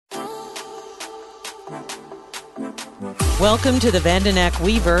Welcome to the Vandenack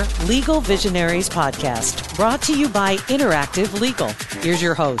Weaver Legal Visionaries podcast, brought to you by Interactive Legal. Here's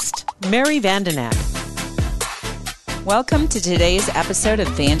your host, Mary Vandenack. Welcome to today's episode of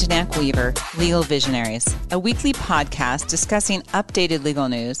Vandenack Weaver Legal Visionaries, a weekly podcast discussing updated legal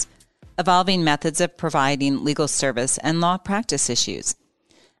news, evolving methods of providing legal service, and law practice issues.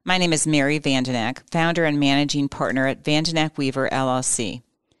 My name is Mary Vandenack, founder and managing partner at Vandenack Weaver, LLC.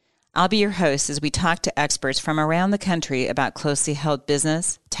 I'll be your host as we talk to experts from around the country about closely held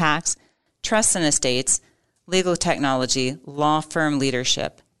business, tax, trusts and estates, legal technology, law firm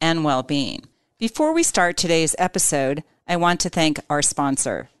leadership, and well-being. Before we start today's episode, I want to thank our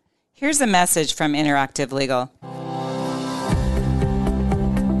sponsor. Here's a message from Interactive Legal.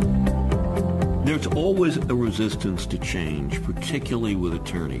 There's always a resistance to change, particularly with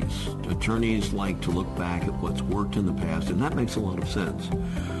attorneys. Attorneys like to look back at what's worked in the past, and that makes a lot of sense.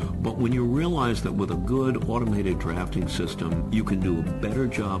 But when you realize that with a good automated drafting system, you can do a better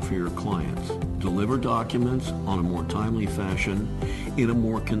job for your clients, deliver documents on a more timely fashion, in a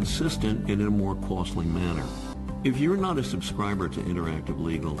more consistent and in a more costly manner. If you're not a subscriber to Interactive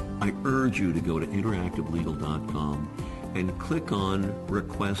Legal, I urge you to go to interactivelegal.com and click on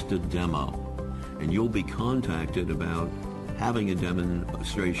Request a Demo, and you'll be contacted about having a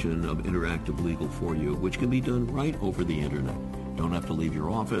demonstration of Interactive Legal for you, which can be done right over the internet. Don't have to leave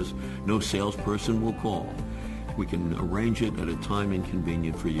your office. No salesperson will call. We can arrange it at a time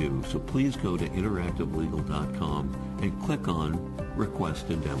inconvenient for you. So please go to interactivelegal.com and click on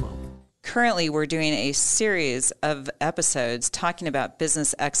Request a Demo. Currently, we're doing a series of episodes talking about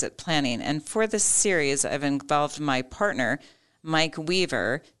business exit planning. And for this series, I've involved my partner, Mike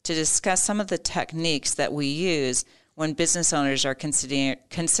Weaver, to discuss some of the techniques that we use when business owners are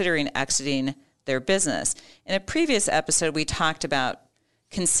considering exiting their business. In a previous episode, we talked about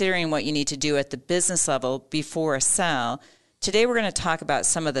considering what you need to do at the business level before a sale. Today, we're going to talk about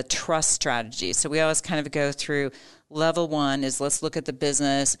some of the trust strategies. So we always kind of go through level one is let's look at the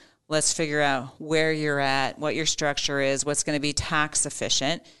business. Let's figure out where you're at, what your structure is, what's going to be tax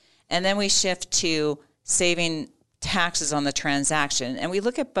efficient. And then we shift to saving taxes on the transaction. And we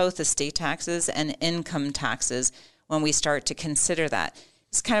look at both estate taxes and income taxes when we start to consider that.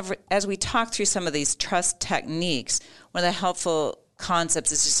 It's kind of, as we talk through some of these trust techniques, one of the helpful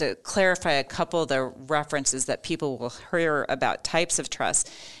concepts is just to clarify a couple of the references that people will hear about types of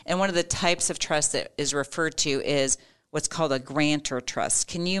trust. And one of the types of trust that is referred to is what's called a grantor trust.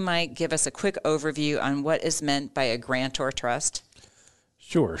 Can you, Mike, give us a quick overview on what is meant by a grantor trust?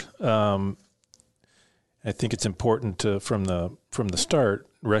 Sure. I think it's important to, from the start,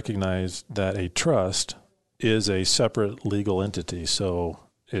 recognize that a trust is a separate legal entity. So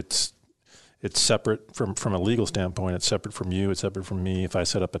it's separate from a legal standpoint. It's separate from you. It's separate from me. If I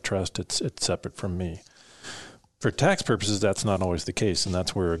set up a trust, it's separate from me. For tax purposes, that's not always the case, and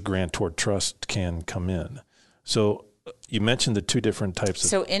that's where a grantor trust can come in. So you mentioned the two different types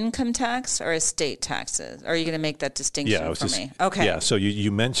of... So income tax or estate taxes? Are you going to make that distinction for me? Okay. Yeah, so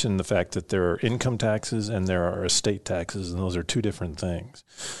you mentioned the fact that there are income taxes and there are estate taxes, and those are two different things.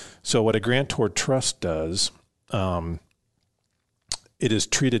 So what a grantor trust does, it is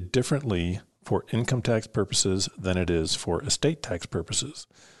treated differently for income tax purposes than it is for estate tax purposes.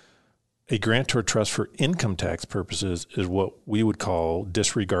 A grantor trust for income tax purposes is what we would call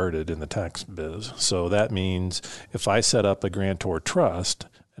disregarded in the tax biz. So that means if I set up a grantor trust,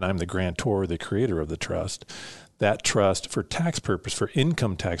 and I'm the grantor, the creator of the trust, that trust for tax purpose, for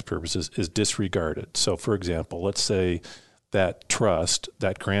income tax purposes, is disregarded. So for example, let's say that trust,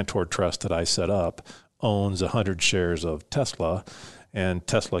 that grantor trust that I set up, owns 100 shares of Tesla, and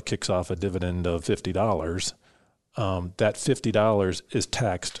Tesla kicks off a dividend of $50, that $50 is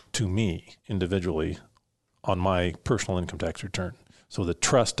taxed to me individually on my personal income tax return. So the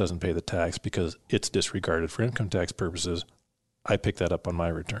trust doesn't pay the tax because it's disregarded for income tax purposes. I pick that up on my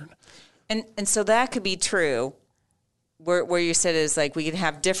return. And so that could be true where you said is like we could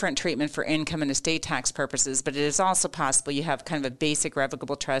have different treatment for income and estate tax purposes, but it is also possible you have kind of a basic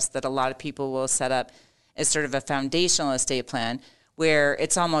revocable trust that a lot of people will set up as sort of a foundational estate plan where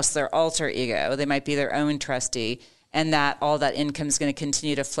it's almost their alter ego. They might be their own trustee, and that all that income is going to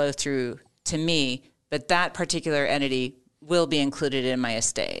continue to flow through to me, but that particular entity will be included in my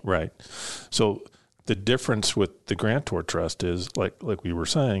estate. Right. So the difference with the grantor trust is, like we were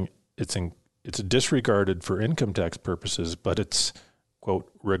saying, it's disregarded for income tax purposes, but it's, quote,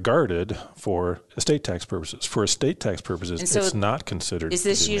 regarded for estate tax purposes. For estate tax purposes, so it's not considered. Is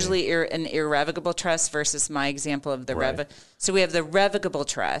this usually an irrevocable trust versus my example of the So we have the revocable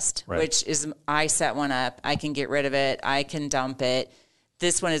trust, which is I set one up, I can get rid of it, I can dump it.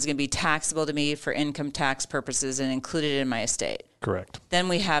 this one is going to be taxable to me for income tax purposes and included in my estate. Correct. Then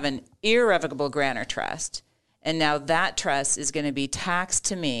we have an irrevocable grant or trust. And now that trust is going to be taxed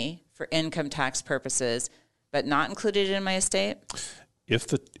to me for income tax purposes, but not included in my estate? If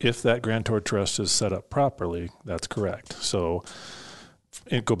that grantor trust is set up properly, that's correct. So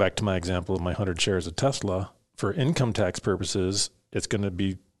go back to my example of my 100 shares of Tesla. For income tax purposes, it's going to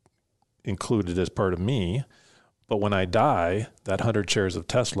be included as part of me. But when I die, that 100 shares of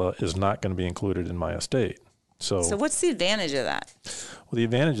Tesla is not going to be included in my estate. So what's the advantage of that? Well, the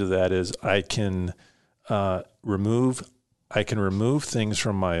advantage of that is I can remove things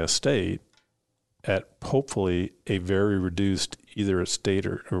from my estate at hopefully a very reduced either estate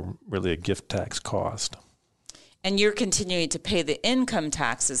or really a gift tax cost. And you're continuing to pay the income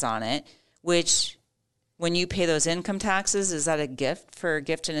taxes on it, which when you pay those income taxes, is that a gift for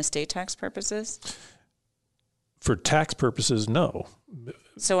gift and estate tax purposes? For tax purposes, no.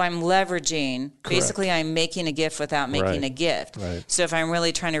 So I'm leveraging. Correct. Basically, I'm making a gift without making a gift. Right. So if I'm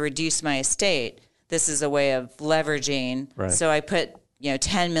really trying to reduce my estate, this is a way of leveraging. Right. So I put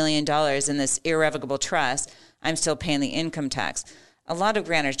 $10 million in this irrevocable trust. I'm still paying the income tax. A lot of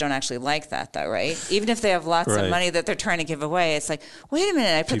grantors don't actually like that, though, right? Even if they have lots of money that they're trying to give away, it's like, wait a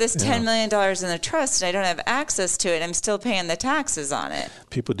minute, I put this $10 million in the trust and I don't have access to it. I'm still paying the taxes on it.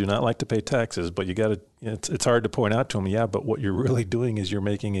 People do not like to pay taxes, but it's hard to point out to them, but what you're really doing is you're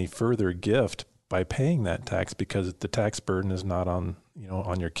making a further gift by paying that tax because the tax burden is not on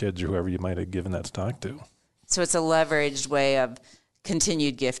your kids or whoever you might have given that stock to. So it's a leveraged way of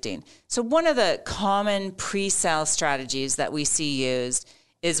continued gifting. So one of the common pre-sale strategies that we see used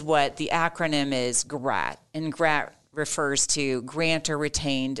is what the acronym is GRAT. And GRAT refers to Grantor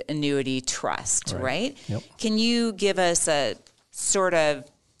Retained Annuity Trust, right? Yep. Can you give us a sort of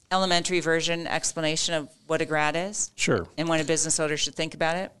elementary version explanation of what a GRAT is? Sure. And when a business owner should think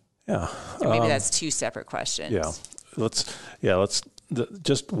about it? Yeah. Or maybe that's two separate questions. Yeah. Let's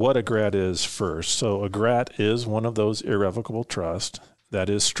just what a GRAT is first. So a GRAT is one of those irrevocable trusts that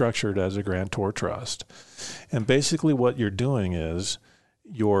is structured as a grantor trust. And basically what you're doing is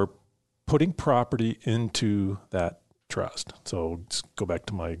you're putting property into that trust. So let's go back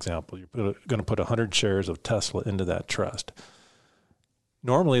to my example. You're going to put 100 shares of Tesla into that trust.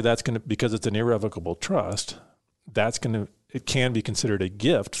 Normally that's going to, because it's an irrevocable trust, it can be considered a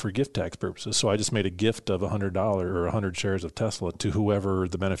gift for gift tax purposes. So I just made a gift of $100 or 100 shares of Tesla to whoever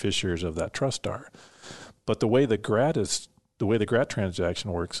the beneficiaries of that trust are. But the way the GRAT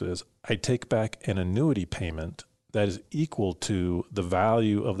transaction works is I take back an annuity payment that is equal to the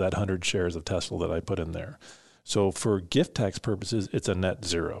value of that 100 shares of Tesla that I put in there. So for gift tax purposes, it's a net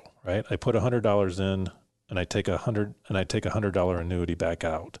zero, right? I put $100 in and I take $100 annuity back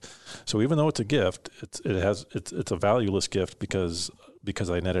out. So even though it's a gift, it's a valueless gift because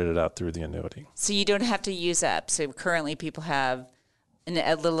I netted it out through the annuity. So you don't have to use up. So currently people have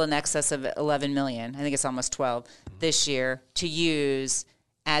a little in excess of 11 million. I think it's almost 12 this year to use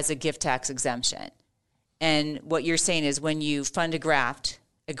as a gift tax exemption. And what you're saying is when you fund a GRAT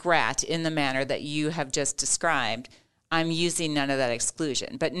in the manner that you have just described, I'm using none of that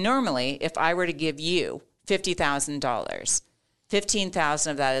exclusion. But normally, if I were to give you $50,000,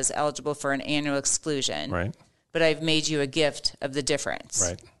 $15,000 of that is eligible for an annual exclusion. Right. But I've made you a gift of the difference.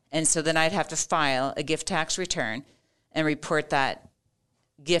 Right. And so then I'd have to file a gift tax return and report that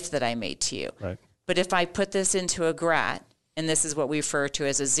gift that I made to you. Right. But if I put this into a GRAT, and this is what we refer to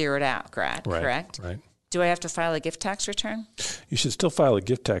as a zeroed out GRAT, correct? Right. Do I have to file a gift tax return? You should still file a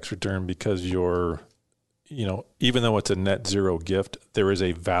gift tax return because even though it's a net zero gift, there is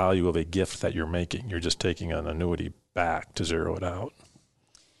a value of a gift that you're making. You're just taking an annuity back to zero it out.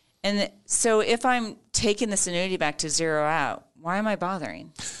 And so if I'm taking this annuity back to zero out, why am I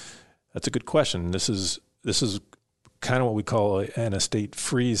bothering? That's a good question. This is kind of what we call an estate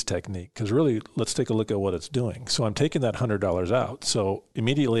freeze technique, because really, let's take a look at what it's doing. So I'm taking that $100 out. So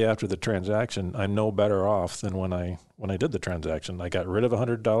immediately after the transaction, I'm no better off than when I did the transaction. I got rid of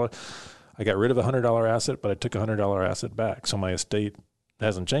 $100. I got rid of a $100 asset, but I took a $100 asset back. So my estate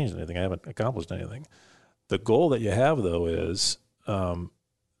hasn't changed anything. I haven't accomplished anything. The goal that you have, though, is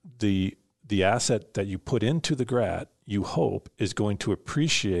the asset that you put into the GRAT, you hope, is going to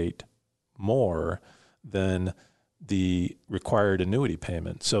appreciate more than the required annuity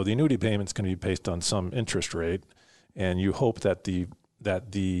payment. So the annuity payment is going to be based on some interest rate, and you hope that the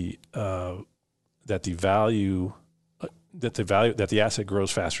asset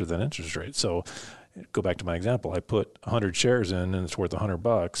grows faster than interest rate. So go back to my example. I put 100 shares in and it's worth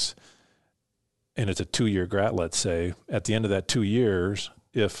 $100 and it's a 2-year GRAT, let's say. At the end of that 2 years,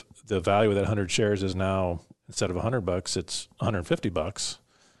 if the value of that 100 shares is now instead of $100, it's $150.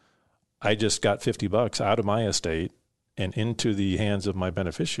 I just got $50 out of my estate and into the hands of my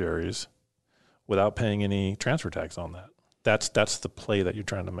beneficiaries without paying any transfer tax on that. That's the play that you're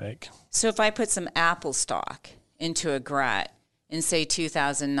trying to make. So if I put some Apple stock into a GRAT in, say,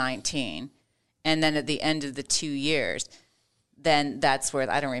 2019, and then at the end of the 2 years, then that's where,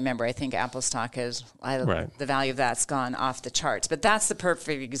 I don't remember, I think Apple stock is, Right. the value of that's gone off the charts. But that's the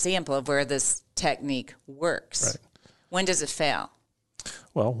perfect example of where this technique works. Right. When does it fail?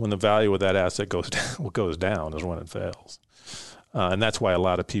 Well, when the value of that asset goes down is when it fails. And that's why a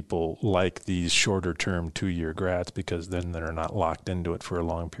lot of people like these shorter-term 2-year GRATs, because then they're not locked into it for a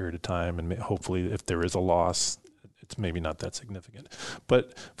long period of time. And hopefully if there is a loss, it's maybe not that significant.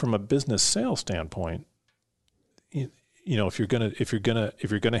 But from a business sales standpoint, you know, if you're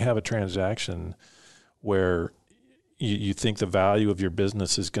gonna have a transaction where you think the value of your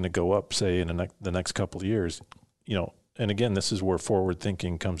business is going to go up, say in the next couple of years, you know, and again, this is where forward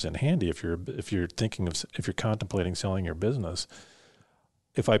thinking comes in handy. If you're contemplating selling your business,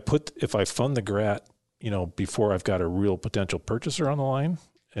 if I fund the GRAT, you know, before I've got a real potential purchaser on the line,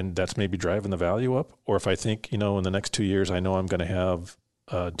 and that's maybe driving the value up, or if I think, you know, in the next 2 years, I know I'm going to have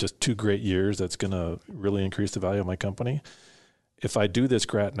just 2 great years that's going to really increase the value of my company. If I do this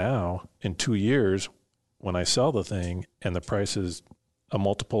GRAT now, in 2 years, when I sell the thing and the price is a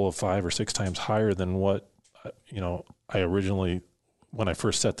multiple of 5 or 6 times higher than what, you know, I originally, when I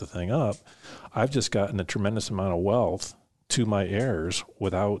first set the thing up, I've just gotten a tremendous amount of wealth to my heirs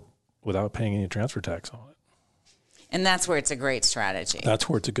without paying any transfer tax on it. And that's where it's a great strategy. That's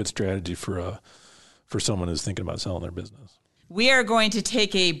where it's a good strategy for someone who's thinking about selling their business. We are going to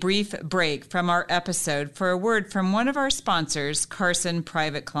take a brief break from our episode for a word from one of our sponsors, Carson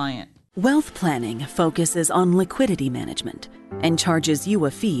Private Client. Wealth planning focuses on liquidity management and charges you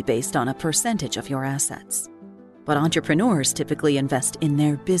a fee based on a percentage of your assets. But entrepreneurs typically invest in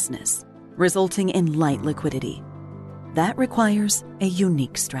their business, resulting in light liquidity. That requires a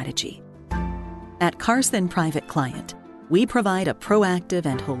unique strategy. At Carson Private Client, we provide a proactive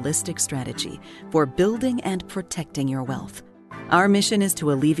and holistic strategy for building and protecting your wealth. Our mission is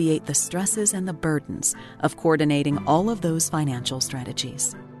to alleviate the stresses and the burdens of coordinating all of those financial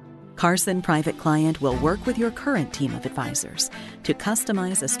strategies. Carson Private Client will work with your current team of advisors to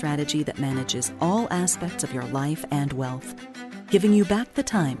customize a strategy that manages all aspects of your life and wealth, giving you back the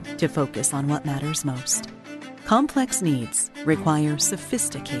time to focus on what matters most. Complex needs require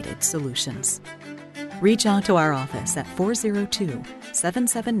sophisticated solutions. Reach out to our office at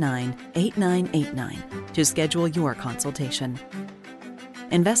 402-779-8989 to schedule your consultation.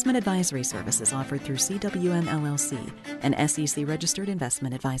 Investment advisory services offered through CWM LLC, an SEC-registered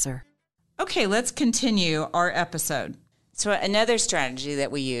investment advisor. Okay, let's continue our episode. So another strategy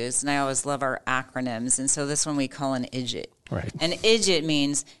that we use, and I always love our acronyms, and so this one we call an IDGIT. Right. An IDGIT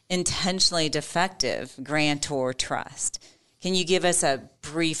means intentionally defective grantor trust. Can you give us a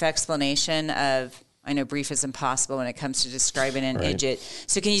brief explanation of, I know brief is impossible when it comes to describing an IDGIT,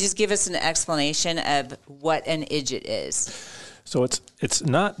 so can you just give us an explanation of what an IDGIT is? So it's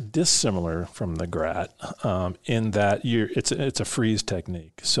not dissimilar from the GRAT in that it's a freeze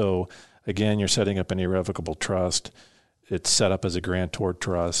technique. So again, you're setting up an irrevocable trust. It's set up as a grantor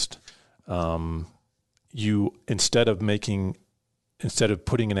trust. You instead of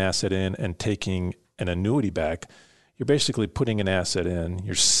putting an asset in and taking an annuity back, you're basically putting an asset in.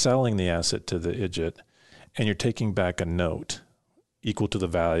 You're selling the asset to the IDGIT, and you're taking back a note equal to the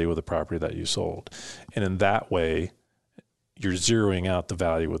value of the property that you sold. And in that way, you're zeroing out the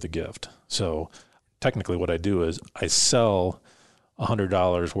value of the gift. So technically what I do is I sell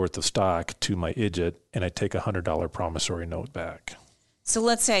 $100 worth of stock to my IDGIT, and I take a $100 promissory note back. So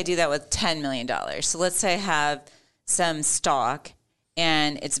let's say I do that with $10 million. So let's say I have some stock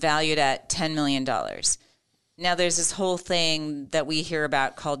and it's valued at $10 million. Now there's this whole thing that we hear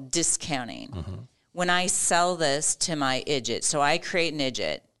about called discounting. Mm-hmm. When I sell this to my IDGIT, so I create an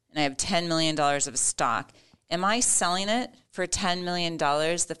IDGIT and I have $10 million of stock, am I selling it for $10 million,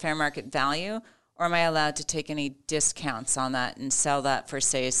 the fair market value, or am I allowed to take any discounts on that and sell that for,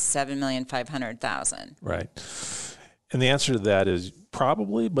 say, $7,500,000? Right. And the answer to that is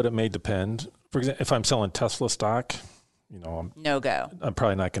probably, but it may depend. For example, if I'm selling Tesla stock, no go. I'm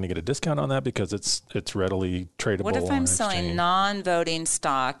probably not going to get a discount on that because it's readily tradable. What if I'm selling non-voting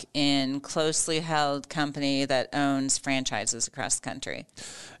stock in closely held company that owns franchises across the country?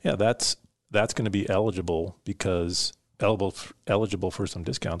 Yeah, that's going to be eligible for some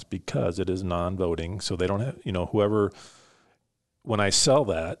discounts because it is non-voting. So they don't have, when I sell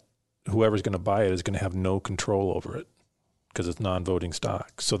that, whoever's going to buy it is going to have no control over it because it's non-voting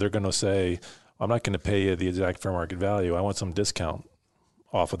stock. So they're going to say, I'm not going to pay you the exact fair market value. I want some discount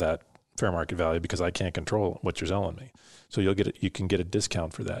off of that fair market value because I can't control what you're selling me. So you can get a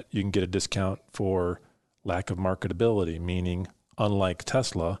discount for that. You can get a discount for lack of marketability, meaning unlike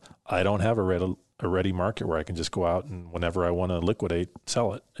Tesla, I don't have a ready market where I can just go out and whenever I want to liquidate,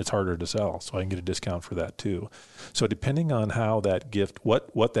 sell it. It's harder to sell, so I can get a discount for that too. So depending on how that gift,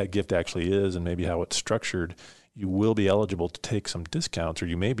 what that gift actually is and maybe how it's structured, you will be eligible to take some discounts, or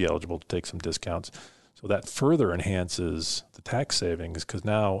you may be eligible to take some discounts. So that further enhances the tax savings because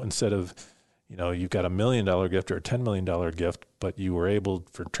now instead of, you've got $1 million gift or a $10 million gift, but you were able,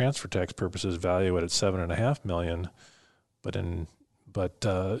 for transfer tax purposes, value it at $7.5 million. But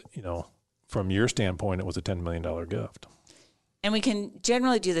from your standpoint, it was a $10 million gift. And we can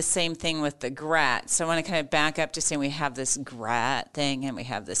generally do the same thing with the GRAT. So I want to kind of back up to saying we have this GRAT thing and we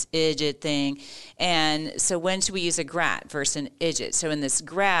have this IDGIT thing. And so when should we use a GRAT versus an IDGIT? So in this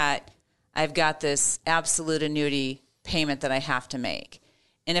GRAT, I've got this absolute annuity payment that I have to make.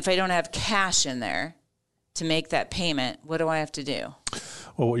 And if I don't have cash in there to make that payment, what do I have to do?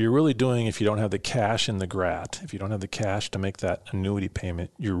 Well, what you're really doing if you don't have the cash in the GRAT, if you don't have the cash to make that annuity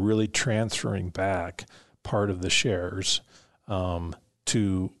payment, you're really transferring back part of the shares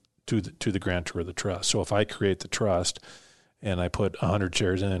to the grantor of the trust. So if I create the trust and I put 100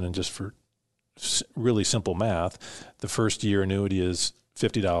 shares in, and just for really simple math, the first year annuity is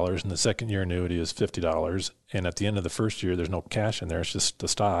 $50 and the second year annuity is $50. And at the end of the first year, there's no cash in there. It's just the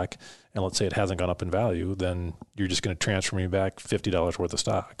stock. And let's say it hasn't gone up in value, then you're just going to transfer me back $50 worth of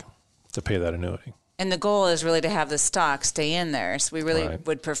stock to pay that annuity. And the goal is really to have the stock stay in there. So we really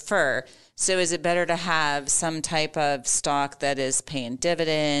would prefer. So is it better to have some type of stock that is paying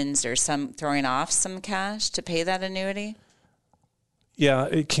dividends or some throwing off some cash to pay that annuity? Yeah,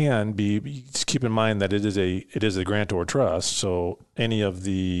 it can be. Just keep in mind that it is a grantor trust, so any of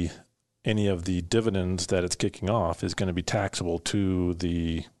the dividends that it's kicking off is going to be taxable to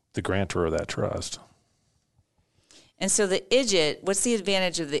the grantor of that trust. And so the IDGIT, what's the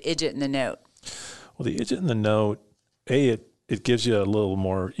advantage of the IDGIT in the note? Well, the IDGIT in the note, it gives you a little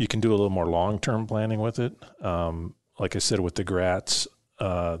more. You can do a little more long-term planning with it. Like I said, with the GRATs,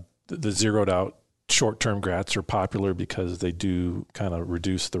 the zeroed out short-term GRATs are popular because they do kind of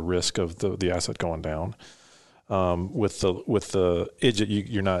reduce the risk of the asset going down. With the IDGIT,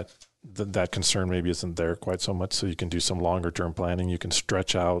 you're not that concern maybe isn't there quite so much. So you can do some longer-term planning. You can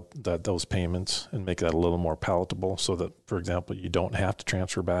stretch out those payments and make that a little more palatable, so that, for example, you don't have to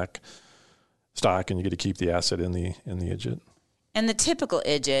transfer back stock and you get to keep the asset in the IDGIT. And the typical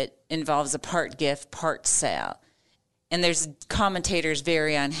IDGIT involves a part gift, part sale. And there's commentators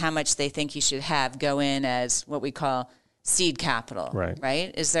vary on how much they think you should have go in as what we call seed capital,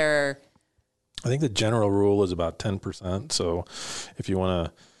 right? Is there? I think the general rule is about 10%. So if you want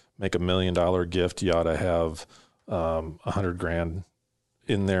to make $1 million gift, you ought to have $100,000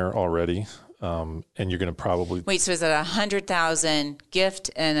 in there already. And you're going to probably wait. So is that $100,000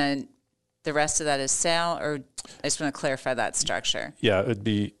 gift and the rest of that is sale, or I just want to clarify that structure? Yeah, it'd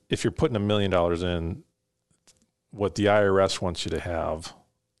be if you're putting $1 million in. What the IRS wants you to have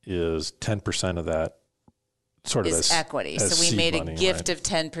is 10% of that sort of as equity. As so we made money, a gift of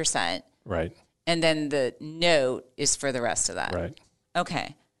 10%. Right. And then the note is for the rest of that. Right.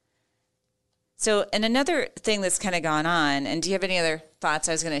 Okay. So, and another thing that's kind of gone on, and do you have any other thoughts?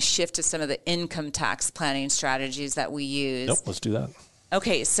 I was going to shift to some of the income tax planning strategies that we use. Nope, let's do that.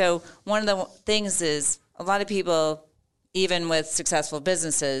 Okay. So one of the things is a lot of people, even with successful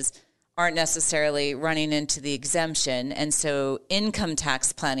businesses, aren't necessarily running into the exemption. And so income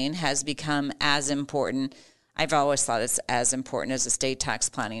tax planning has become as important. I've always thought it's as important as estate tax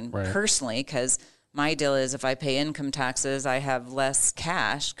planning personally, because my deal is if I pay income taxes, I have less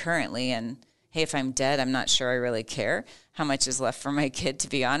cash currently. And hey, if I'm dead, I'm not sure I really care how much is left for my kid, to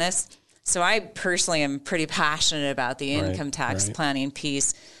be honest. So I personally am pretty passionate about the income tax planning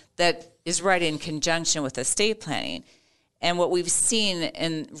piece that is right in conjunction with estate planning. And what we've seen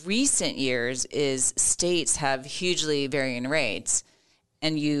in recent years is states have hugely varying rates.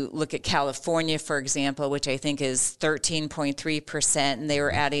 And you look at California, for example, which I think is 13.3%, and they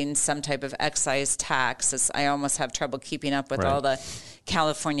were adding some type of excise tax. I almost have trouble keeping up with all the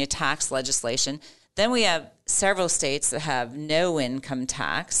California tax legislation. Then we have several states that have no income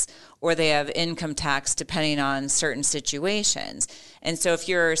tax, or they have income tax depending on certain situations. And so if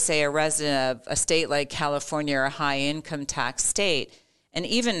you're, say, a resident of a state like California or a high income tax state, and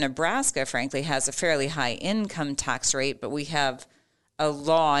even Nebraska, frankly, has a fairly high income tax rate, but we have a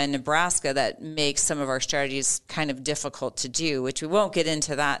law in Nebraska that makes some of our strategies kind of difficult to do, which we won't get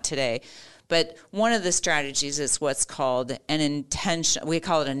into that today. But one of the strategies is what's called an intention. We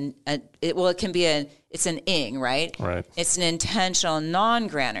call it it can be it's an ING, right? Right. It's an intentional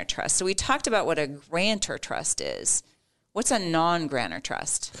non-grantor trust. So we talked about what a grantor trust is. What's a non-grantor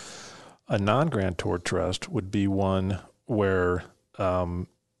trust? A non-grantor trust would be one where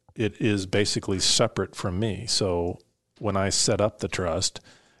it is basically separate from me. So when I set up the trust,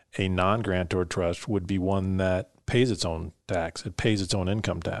 a non-grantor trust would be one that pays its own tax. It pays its own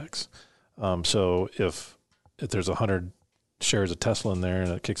income tax. So if there's 100 shares of Tesla in there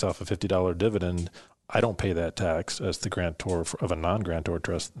and it kicks off a $50 dividend, I don't pay that tax as the grantor of a non-grantor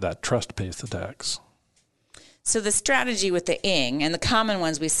trust. That trust pays the tax. So the strategy with the ING, and the common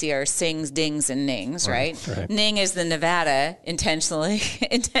ones we see are SINGs, DINGs, and NINGs, right? NING is the Nevada intentionally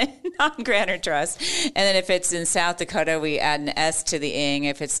non-grantor trust. And then if it's in South Dakota, we add an S to the ING.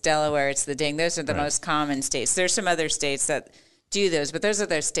 If it's Delaware, it's the DING. Those are the most common states. There's some other states that do those, but those are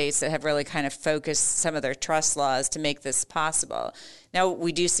those states that have really kind of focused some of their trust laws to make this possible. Now,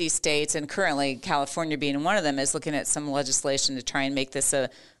 we do see states, and currently California being one of them, is looking at some legislation to try and make this a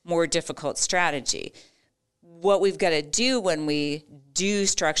more difficult strategy. What we've got to do when we do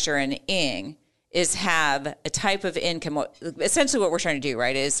structure an ING is have a type of income. Essentially what we're trying to do,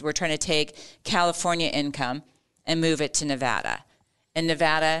 right, is we're trying to take California income and move it to Nevada. And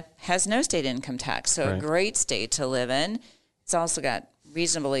Nevada has no state income tax, so a great state to live in. It's also got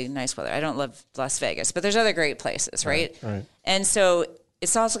reasonably nice weather. I don't love Las Vegas, but there's other great places, right? And so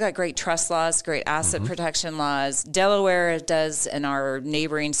it's also got great trust laws, great asset protection laws. Delaware does, and our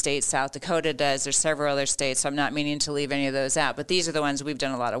neighboring state, South Dakota, does. There's several other states, so I'm not meaning to leave any of those out. But these are the ones we've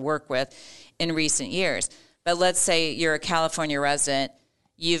done a lot of work with in recent years. But let's say you're a California resident.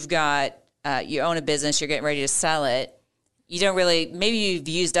 You've got, you own a business. You're getting ready to sell it. You don't really, maybe you've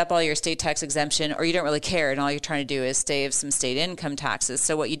used up all your state tax exemption, or you don't really care, and all you're trying to do is save some state income taxes.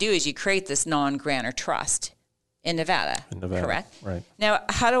 So what you do is you create this non-grantor trust in Nevada, correct? Right. Now,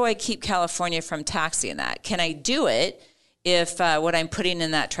 how do I keep California from taxing that? Can I do it if what I'm putting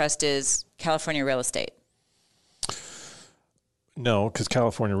in that trust is California real estate? No, because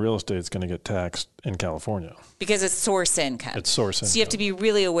California real estate is going to get taxed in California. Because it's source income. It's source income. So you have to be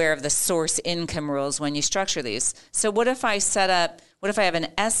really aware of the source income rules when you structure these. So what if I have an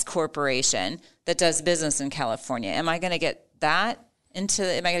S corporation that does business in California? Am I going to get that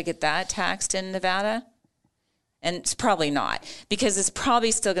taxed in Nevada? And it's probably not, because it's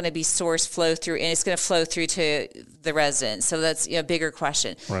probably still going to be flow through, and it's going to flow through to the resident. So that's a bigger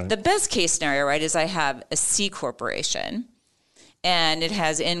question. Right. The best case scenario, right, is I have a C corporation, and it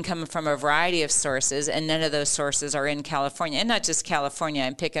has income from a variety of sources, and none of those sources are in California. And not just California.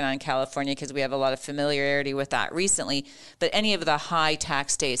 I'm picking on California because we have a lot of familiarity with that recently. But any of the high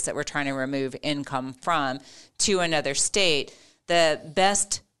tax states that we're trying to remove income from to another state, the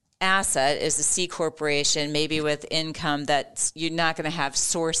best asset is the C corporation, maybe with income that you're not going to have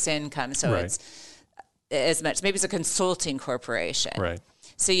source income. So it's as much, maybe it's a consulting corporation. Right.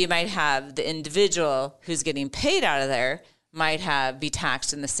 So you might have the individual who's getting paid out of there might be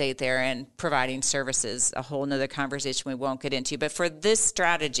taxed in the state there and providing services, a whole nother conversation we won't get into. But for this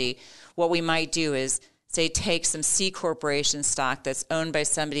strategy, what we might do is say take some C corporation stock that's owned by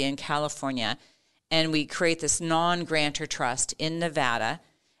somebody in California, and we create this non-grantor trust in Nevada,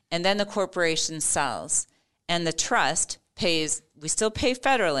 and then the corporation sells, and the trust pays, we still pay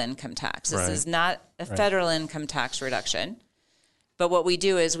federal income tax. This is not a federal income tax reduction. But what we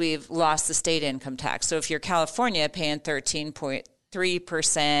do is we've lost the state income tax. So if you're California paying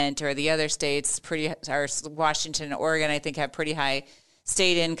 13.3%, or the other states, or Washington and Oregon, I think, have pretty high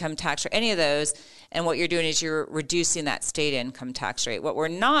state income tax, or any of those, and what you're doing is you're reducing that state income tax rate. What we're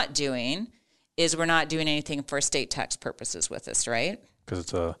not doing is we're not doing anything for state tax purposes with this, right?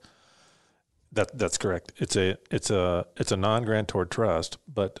 Because that's correct. It's a non-grantor trust,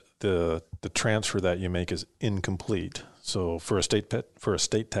 but the transfer that you make is incomplete. So for estate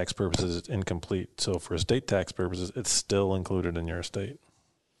tax purposes, it's incomplete. So for estate tax purposes, it's still included in your estate.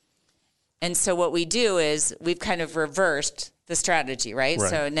 And so what we do is we've kind of reversed the strategy, right?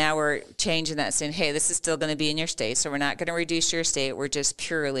 So now we're changing that, saying, hey, this is still going to be in your state, so we're not going to reduce your estate. We're just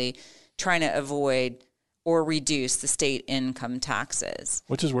purely trying to avoid or reduce the state income taxes.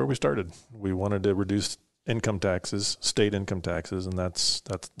 Which is where we started. We wanted to reduce income taxes, state income taxes, and that's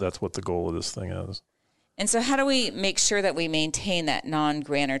what the goal of this thing is. And so how do we make sure that we maintain that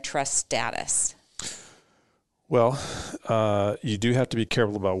non-grantor trust status? Well, you do have to be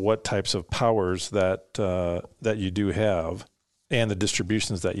careful about what types of powers that you do have and the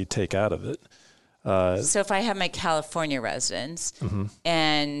distributions that you take out of it. So if I have my California residence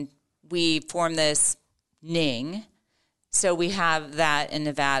and we form this NING, So we have that in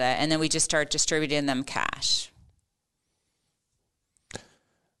Nevada, and then we just start distributing them cash.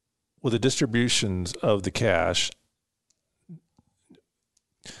 Well, the distributions of the cash,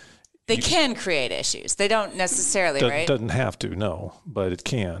 they can create issues. They don't necessarily, right? Doesn't have to, no, but it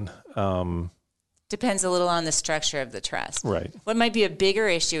can. Depends a little on the structure of the trust. Right. What might be a bigger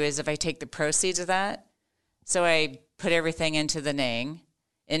issue is if I take the proceeds of that, so I put everything into the NING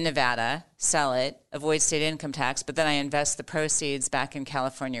in Nevada, sell it, avoid state income tax, but then I invest the proceeds back in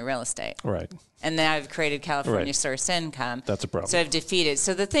California real estate. Right. And then I've created California Right. source income. That's a problem. So I've defeated.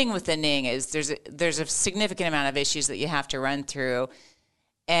 So the thing with the NING is there's a significant amount of issues that you have to run through.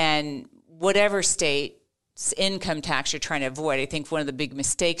 And whatever state's income tax you're trying to avoid, I think one of the big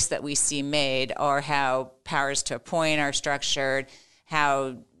mistakes that we see made are how powers to appoint are structured,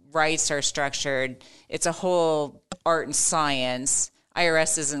 how rights are structured. It's a whole art and science.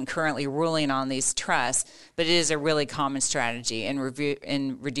 IRS isn't currently ruling on these trusts, but it is a really common strategy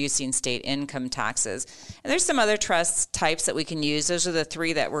in reducing state income taxes. And there's some other trust types that we can use. Those are the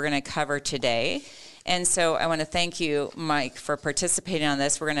three that we're going to cover today. And so I want to thank you, Mike, for participating on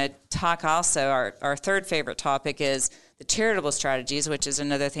this. We're going to talk also, our third favorite topic is the charitable strategies, which is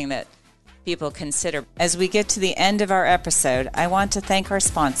another thing that people consider. As we get to the end of our episode, I want to thank our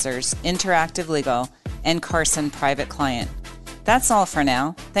sponsors, Interactive Legal and Carson Private Client. That's all for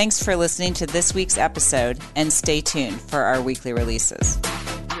now. Thanks for listening to this week's episode, and stay tuned for our weekly releases.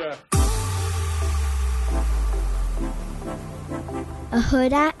 A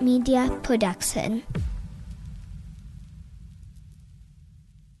Huda Media Production.